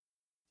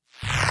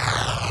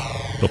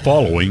The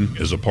following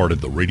is a part of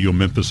the Radio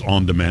Memphis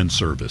On-Demand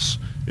service.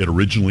 It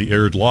originally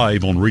aired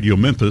live on Radio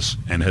Memphis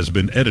and has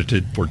been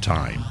edited for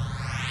time.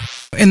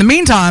 In the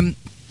meantime,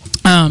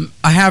 I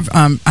have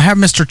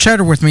Mr.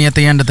 Cheddar with me at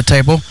the end of the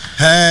table.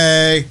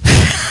 Hey.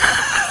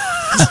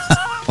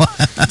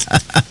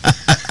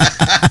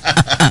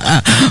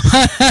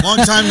 Long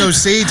time no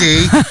see,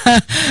 D.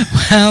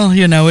 Well,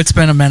 you know, it's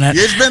been a minute.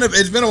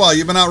 It's been a while.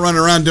 You've been out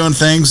running around doing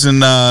things,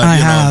 and I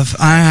have.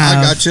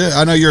 I got you.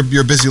 I know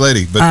you're a busy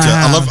lady, but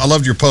I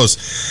loved your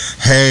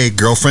post. Hey,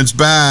 girlfriend's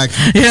back.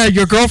 Yeah,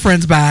 your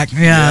girlfriend's back.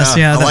 Yes,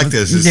 yeah. I like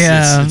this.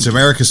 It's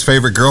America's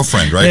favorite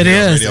girlfriend, right? It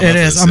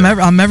is.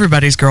 I'm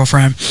everybody's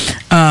girlfriend.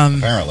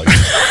 Apparently,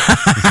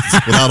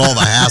 without all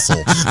the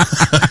hassle.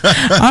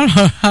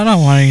 I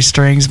don't want any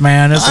strings,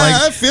 man. It's like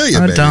I feel you,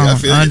 baby.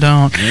 I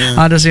don't. Yeah.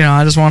 I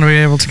just want to be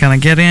able to kind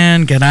of get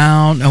in, get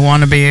out. I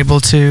want to be able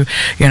to,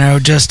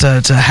 just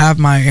to have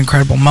my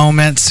incredible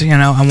moments. I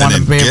want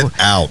to be able get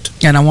out,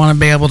 and I want to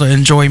be able to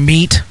enjoy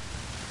meat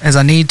as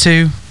I need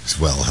to.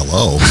 Well,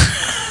 hello.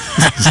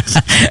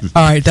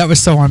 All right, that was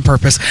so on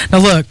purpose. Now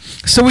look,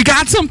 so we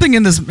got something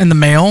in the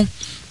mail.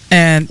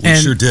 And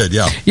sure did,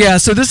 yeah. Yeah,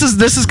 so this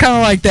is kind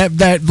of like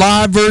that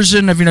live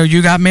version of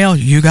you got mail.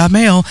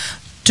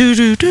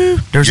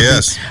 There's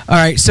yes. All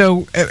right,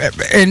 so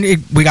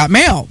we got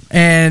mail,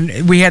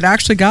 and we had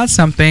actually got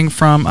something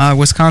from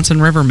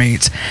Wisconsin River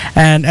Meats,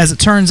 and as it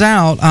turns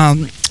out,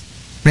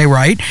 they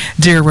write,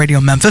 "Dear Radio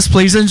Memphis,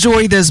 please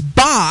enjoy this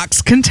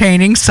box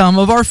containing some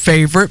of our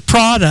favorite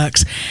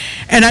products."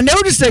 And I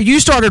noticed that you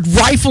started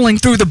rifling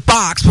through the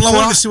box. Well, I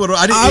wanted to see what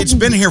it's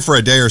been here for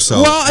a day or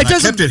so. Well, I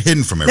kept it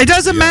hidden from everybody. It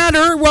doesn't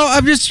matter. Well,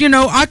 I'm just,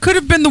 I could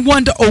have been the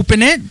one to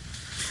open it.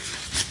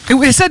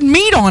 It said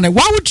meat on it.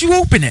 Why would you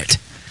open it?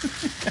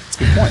 That's a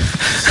good point.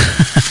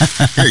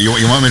 Here,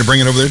 you want me to bring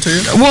it over there to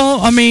you?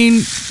 Well, I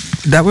mean,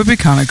 that would be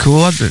kind of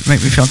cool. It'd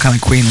make me feel kind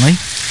of queenly.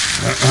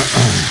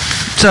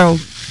 So,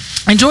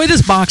 enjoy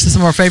this box of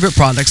some of our favorite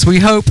products. We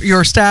hope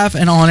your staff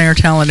and on-air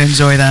talent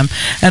enjoy them.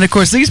 And, of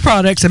course, these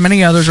products and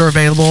many others are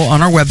available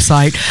on our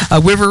website,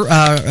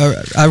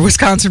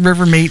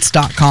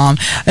 WisconsinRiverMeats.com.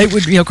 It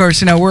would, of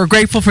course, we're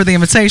grateful for the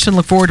invitation.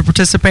 Look forward to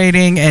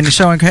participating and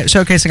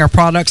showcasing our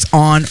products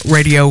on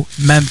Radio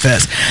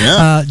Memphis.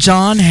 Yeah.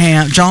 John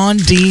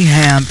D.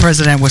 Ham,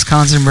 President,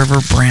 Wisconsin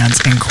River Brands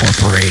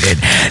Incorporated.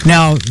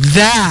 Now,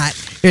 that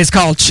is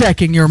called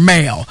checking your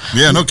mail.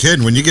 Yeah, no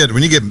kidding. When you get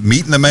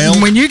meat in the mail.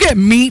 When you get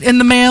meat in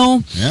the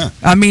mail, yeah.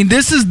 I mean,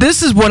 this is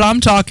what I'm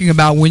talking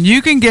about. When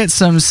you can get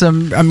some.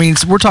 I mean,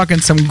 we're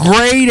talking some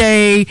grade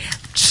A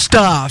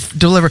stuff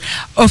delivered.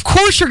 Of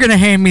course, you're going to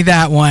hand me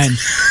that one.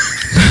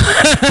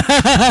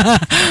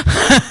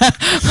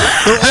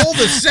 They're all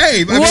the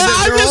same. I mean,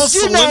 they're all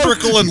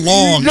cylindrical and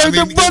long.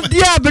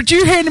 But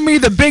you handed me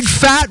the big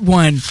fat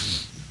one.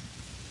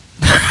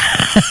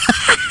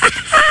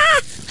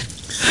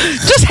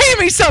 Just hand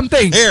me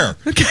something. Here.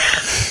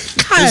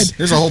 God.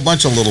 There's a whole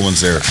bunch of little ones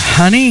there.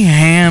 Honey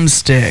ham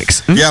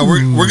sticks. Ooh. Yeah,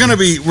 we're gonna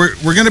be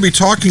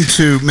talking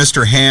to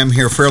Mr. Ham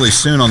here fairly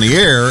soon on the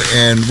air,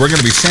 and we're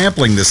gonna be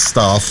sampling this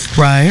stuff.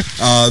 Right.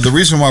 The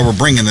reason why we're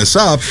bringing this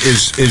up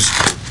is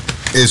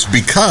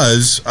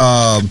because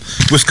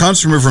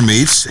Wisconsin River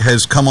Meats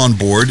has come on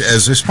board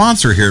as a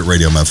sponsor here at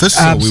Radio Memphis.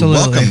 So Absolutely. We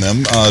welcome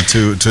them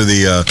to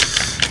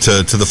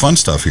the fun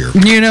stuff here.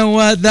 You know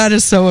what? That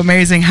is so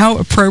amazing. How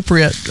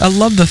appropriate. I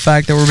love the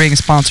fact that we're being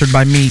sponsored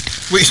by meat.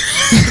 We should.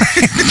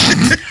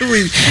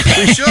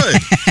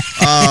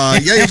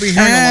 You'll be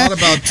hearing a lot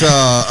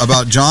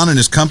about John and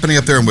his company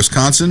up there in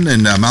Wisconsin,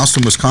 in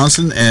Mouston,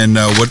 Wisconsin. And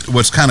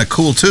what's kind of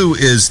cool, too,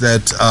 is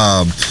that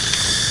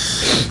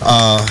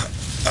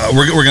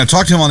we're going to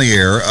talk to him on the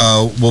air.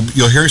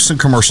 You'll hear some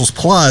commercials.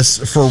 Plus,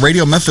 for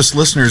Radio Memphis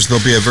listeners,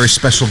 there'll be a very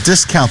special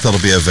discount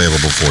that'll be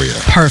available for you.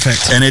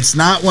 Perfect. And it's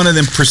not one of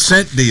them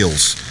percent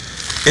deals.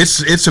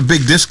 It's a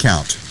big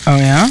discount. Oh,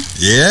 yeah?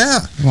 Yeah.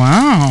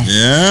 Wow.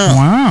 Yeah.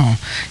 Wow.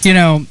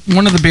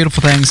 One of the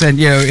beautiful things, and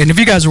if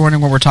you guys are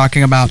wondering what we're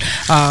talking about,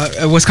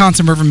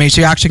 Wisconsin River Meats,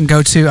 you actually can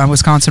go to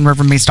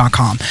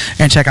WisconsinRiverMeats.com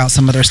and check out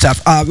some of their stuff.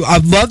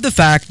 I love the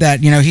fact that,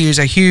 he is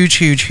a huge,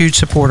 huge, huge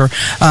supporter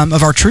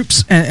of our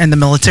troops and the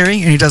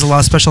military, and he does a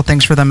lot of special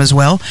things for them as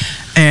well.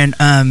 And,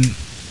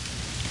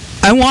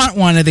 I want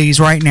one of these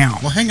right now.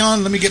 Well, hang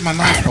on. Let me get my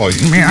knife. Oh,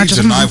 you Man, use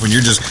a knife when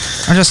you're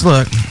just... I just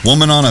look.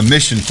 Woman on a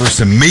mission for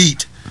some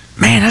meat.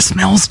 Man, that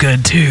smells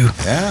good, too.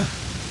 Yeah.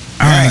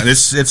 All right.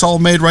 It's all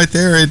made right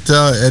there at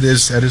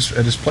his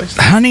place.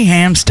 Honey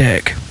ham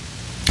stick.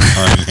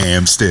 Honey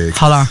ham stick.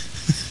 Hold on.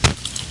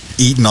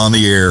 Eating on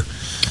the air.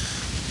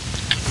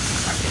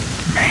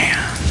 Man.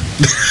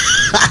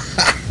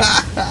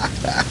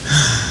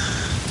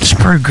 It's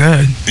pretty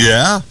good.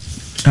 Yeah?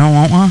 You don't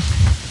want one?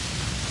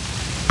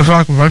 It's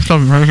like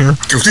something right here.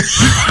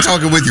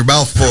 Talking with your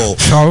mouth full.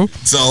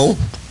 So?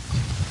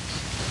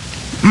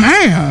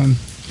 Man.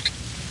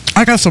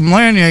 I got some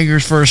land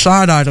Jaegers for a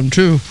side item,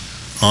 too.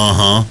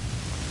 Uh-huh.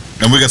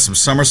 And we got some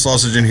summer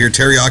sausage in here,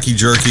 teriyaki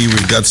jerky.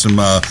 We've got some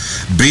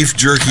beef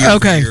jerky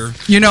over here.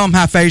 I'm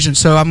half Asian,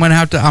 so I'm going to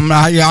have to...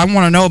 I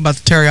want to know about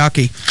the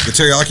teriyaki. The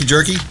teriyaki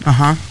jerky?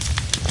 Uh-huh.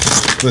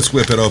 Let's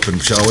whip it open,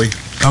 shall we?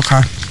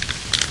 Okay.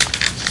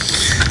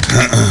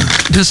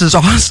 This is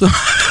awesome.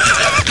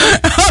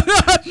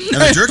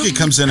 And the jerky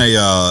comes in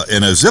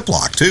a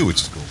Ziploc too,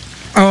 which is cool.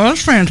 Oh,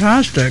 that's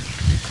fantastic.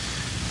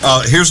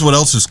 Here's what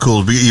else is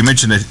cool. You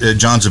mentioned that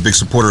John's a big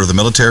supporter of the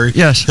military.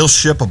 Yes. He'll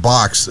ship a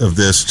box of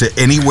this to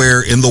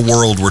anywhere in the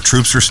world where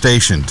troops are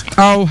stationed.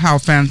 Oh, how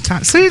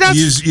fantastic. See, that's...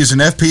 Using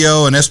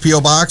FPO and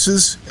SPO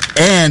boxes.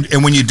 And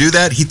when you do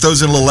that, he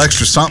throws in a little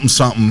extra something.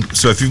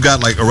 So if you've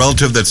got like a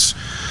relative that's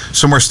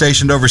somewhere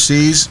stationed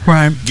overseas,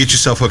 right, get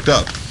yourself hooked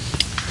up.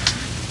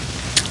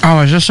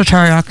 Oh, is this the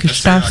teriyaki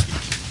stuff?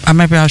 Teriyaki.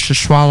 Maybe I should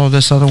swallow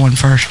this other one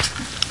first.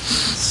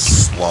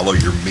 Swallow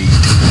your meat.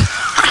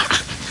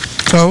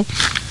 So,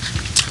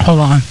 hold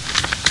on.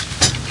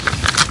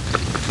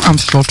 I'm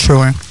still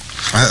chewing.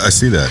 I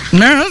see that.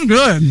 Man, that's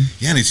good.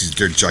 Yeah, and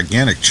they're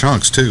gigantic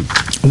chunks, too.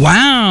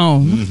 Wow.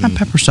 Mm-hmm. That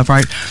pepper stuff,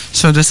 right?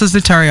 So this is the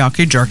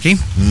teriyaki jerky.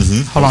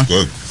 Mm-hmm. Hold on.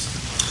 Good.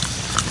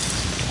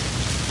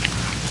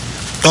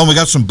 Oh, we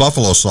got some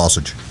buffalo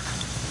sausage.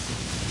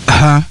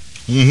 Uh-huh.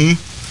 Mm-hmm.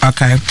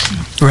 Okay.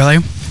 Really?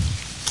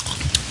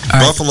 All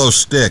buffalo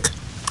stick.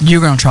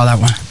 You're going to try that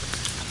one?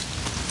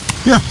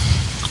 Yeah.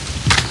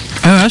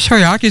 Oh, that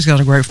teriyaki's got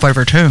a great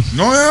flavor, too.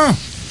 Oh, yeah.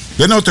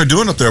 They know what they're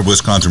doing up there at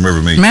Wisconsin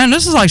River Meat. Man,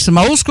 this is like some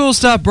old school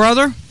stuff,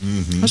 brother.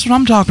 Mm-hmm. That's what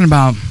I'm talking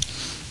about.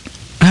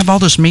 I have all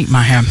this meat in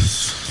my hand,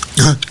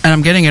 and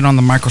I'm getting it on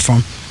the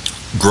microphone.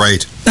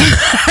 Great.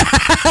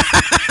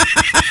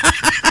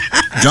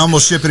 John will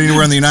ship it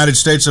anywhere in the United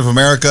States of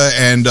America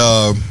and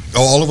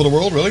all over the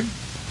world, really?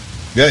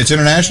 Yeah, it's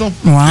international?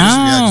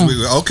 Wow.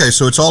 Okay,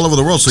 so it's all over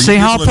the world. So see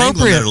how people in England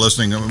appropriate. that are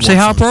listening. See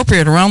how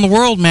appropriate around the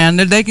world, man.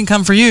 They can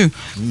come for you.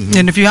 Mm-hmm.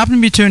 And if you happen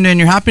to be tuned in,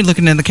 you're happy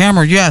looking in the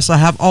camera. Yes, I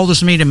have all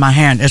this meat in my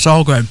hand. It's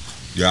all good.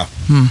 Yeah.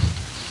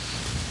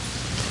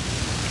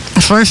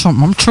 I'll say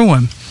something. I'm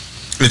chewing.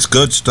 It's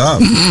good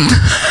stuff.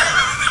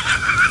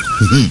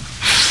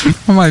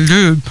 Oh my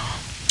dude.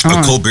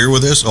 A cold beer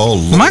with this? Oh,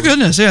 Lord. My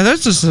goodness. Yeah,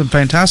 that's just some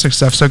fantastic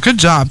stuff. So good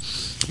job.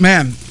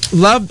 Man,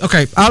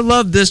 I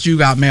love this You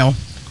Got Mail.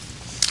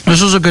 This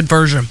was a good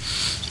version.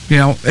 You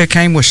know, it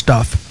came with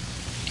stuff.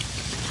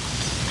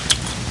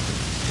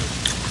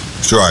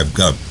 Sure, I've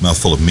got a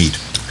mouthful of meat.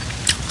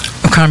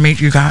 What kind of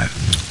meat you got?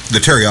 The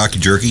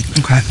teriyaki jerky.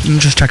 Okay, let me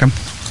just check them.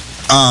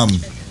 I'm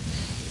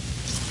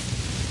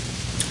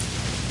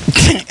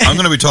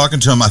going to be talking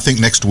to him, I think,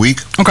 next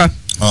week. Okay.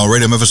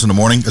 Radio Memphis in the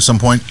morning at some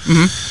point.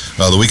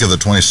 Mm-hmm. The week of the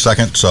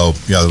 22nd. So,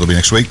 yeah, that'll be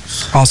next week.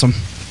 Awesome.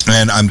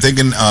 And I'm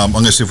thinking I'm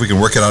going to see if we can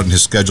work it out in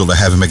his schedule to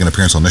have him make an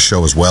appearance on this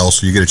show as well,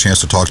 so you get a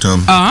chance to talk to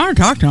him. I already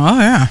talked to him. Oh,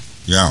 yeah.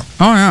 Yeah.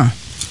 Oh, yeah.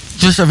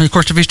 Just, I mean, of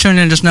course, if he's tuned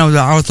in, just know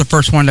that I was the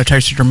first one that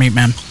tasted your meat,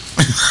 man.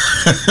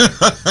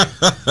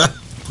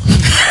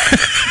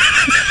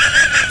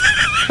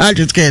 I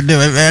just can't do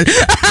it, man.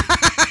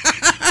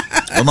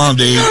 Come on,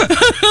 D.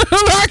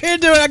 I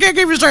can't do it. I can't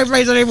keep a straight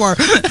face anymore.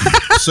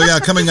 So, yeah,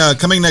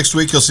 coming next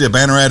week, you'll see a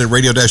banner ad at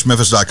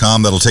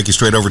radio-memphis.com that'll take you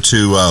straight over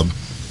to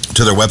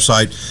their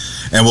website,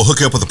 and we'll hook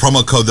you up with a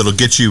promo code that'll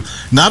get you,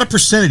 not a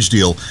percentage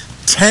deal,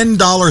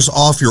 $10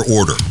 off your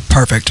order.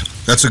 Perfect.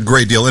 That's a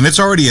great deal, and it's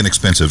already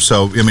inexpensive.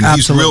 So, I mean,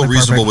 he's real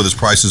reasonable with his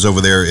prices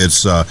over there.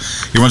 It's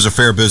he runs a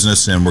fair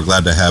business, and we're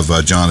glad to have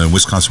John and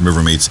Wisconsin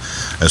River Meats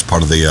as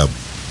part of the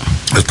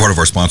as part of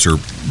our sponsor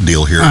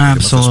deal here.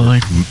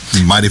 Absolutely.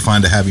 Mighty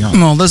fine to have you on.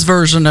 Well, this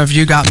version of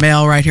You Got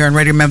Mail right here on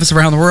Radio Memphis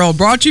Around the World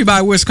brought to you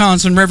by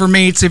Wisconsin River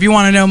Meats. If you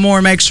want to know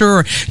more, make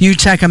sure you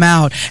check them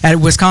out at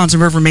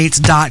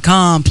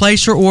wisconsinrivermeats.com.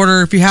 Place your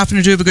order if you happen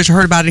to do it because you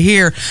heard about it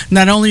here.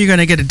 Not only are you going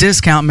to get a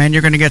discount, man,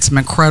 you're going to get some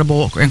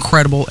incredible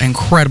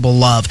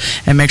love.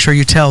 And make sure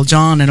you tell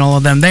John and all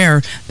of them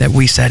there that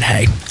we said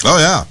hey. Oh,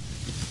 yeah.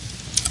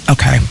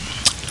 Okay.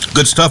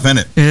 Good stuff in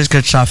it. It is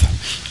good stuff.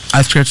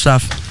 That's good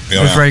stuff.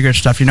 Yeah, it's very good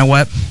stuff. You know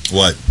what?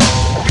 What?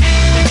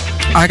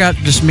 I got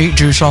this meat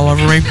juice all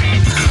over me.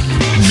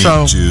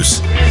 Meat juice.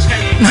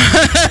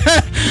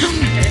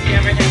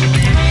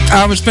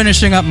 I was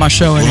finishing up my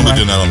show anyway. We're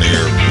doing that on the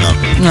air.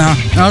 No,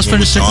 I was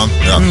finishing.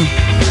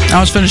 I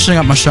was finishing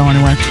up my show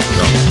anyway.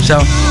 Yeah. So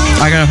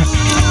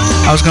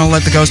I was gonna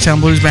let the Ghost Town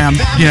Blues Band,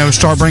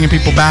 start bringing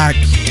people back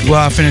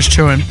while I finish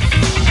chewing.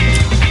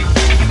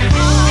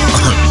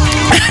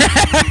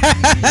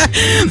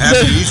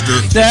 Happy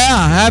Easter.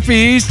 Yeah, happy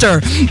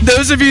Easter.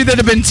 Those of you that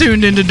have been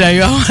tuned in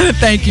today, I want to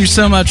thank you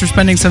so much for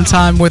spending some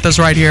time with us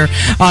right here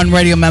on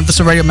Radio Memphis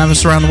and Radio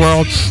Memphis Around the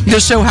World.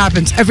 This show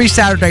happens every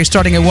Saturday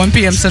starting at 1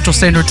 p.m. Central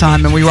Standard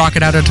Time, and we rock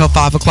it out until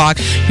 5 o'clock.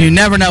 You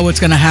never know what's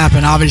going to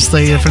happen.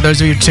 Obviously, for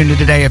those of you tuned in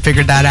today, I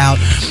figured that out.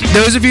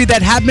 Those of you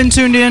that have been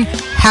tuned in,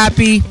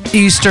 happy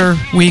Easter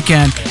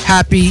weekend.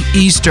 Happy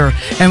Easter.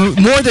 And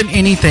more than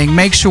anything,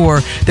 make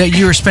sure that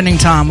you are spending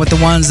time with the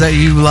ones that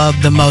you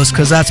love the most,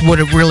 because that's what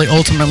it really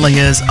ultimately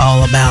is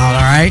all about,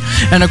 all right?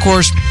 And, of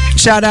course,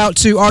 shout out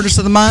to Artist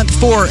of the Month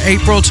for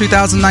April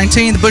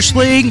 2019. The Bush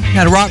League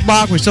had a rock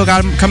block. We still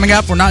got them coming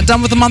up. We're not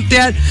done with the month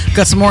yet.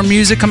 Got some more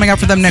music coming up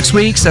for them next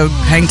week, so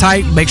hang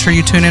tight. Make sure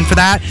you tune in for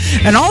that.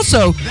 And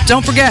also,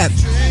 don't forget,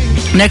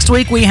 Next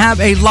week, we have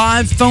a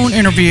live phone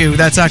interview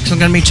that's actually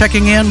going to be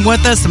checking in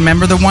with us.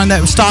 Remember the one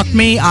that stalked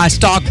me? I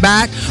stalked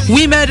back.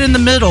 We met in the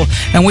middle,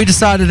 and we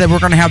decided that we're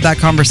going to have that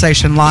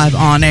conversation live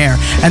on air.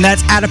 And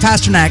that's Ada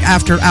Pasternak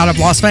out of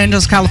Los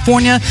Angeles,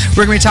 California.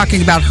 We're going to be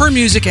talking about her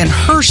music and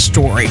her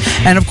story.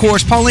 And, of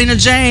course, Paulina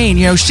Jane,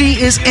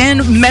 she is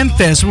in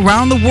Memphis.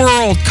 Around the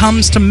world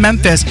comes to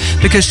Memphis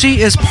because she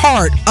is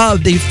part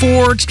of the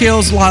Ford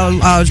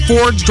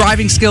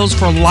Driving Skills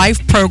for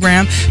Life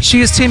program.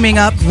 She is teaming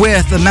up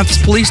with the Memphis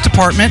Police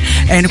Department,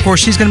 and of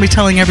course she's going to be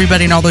telling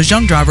everybody and all those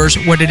young drivers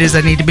what it is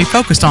they need to be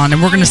focused on. And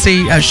we're going to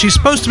see she's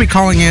supposed to be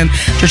calling in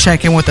to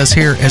check in with us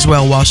here as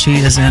well while she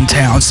is in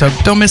town, so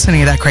don't miss any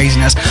of that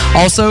craziness.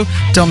 Also,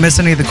 don't miss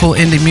any of the cool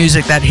indie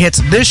music that hits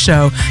this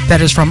show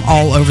that is from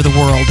all over the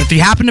world. If you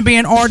happen to be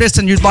an artist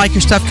and you'd like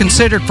your stuff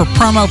considered for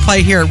promo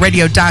play here at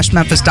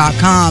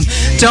radio-memphis.com,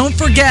 don't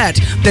forget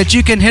that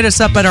you can hit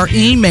us up at our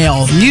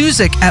email,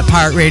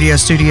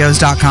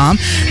 music@pirateradiostudios.com.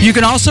 You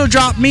can also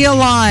drop me a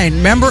line.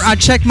 Remember, I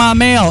check my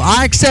mail.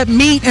 I accept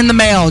meat in the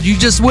mail. You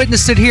just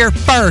witnessed it here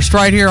first,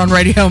 right here on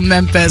Radio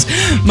Memphis.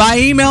 My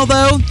email,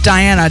 though,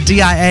 Diana,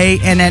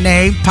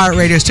 Dianna,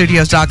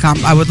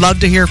 pirateradiostudios.com. I would love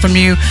to hear from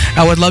you.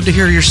 I would love to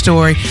hear your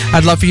story.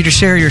 I'd love for you to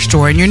share your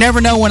story. And you never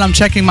know when I'm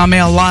checking my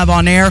mail live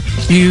on air,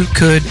 you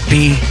could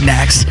be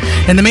next.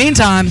 In the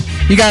meantime,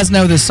 you guys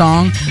know this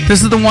song.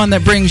 This is the one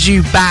that brings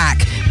you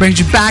back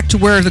to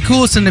where the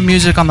coolest in the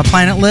music on the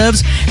planet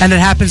lives, and it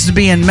happens to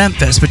be in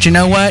Memphis. But you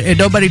know what?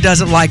 Nobody does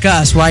it like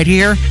us right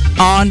here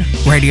on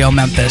Radio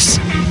Memphis.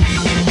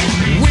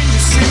 When you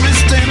see me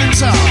standing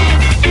tall,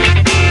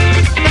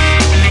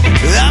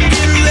 I'm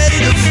getting ready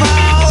to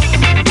fall.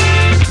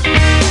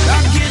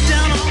 I'll get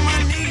down on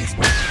my knees.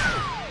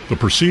 The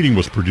proceeding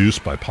was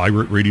produced by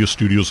Pirate Radio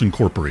Studios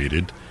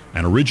Incorporated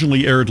and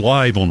originally aired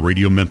live on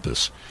Radio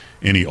Memphis.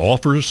 Any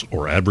offers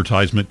or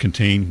advertisement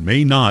contained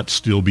may not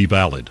still be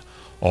valid.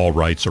 All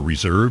rights are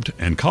reserved,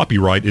 and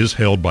copyright is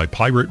held by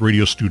Pirate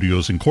Radio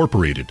Studios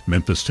Incorporated,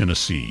 Memphis,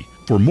 Tennessee.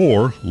 For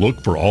more,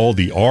 look for all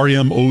the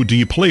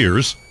RMOD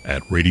players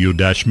at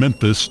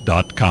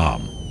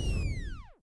radio-memphis.com.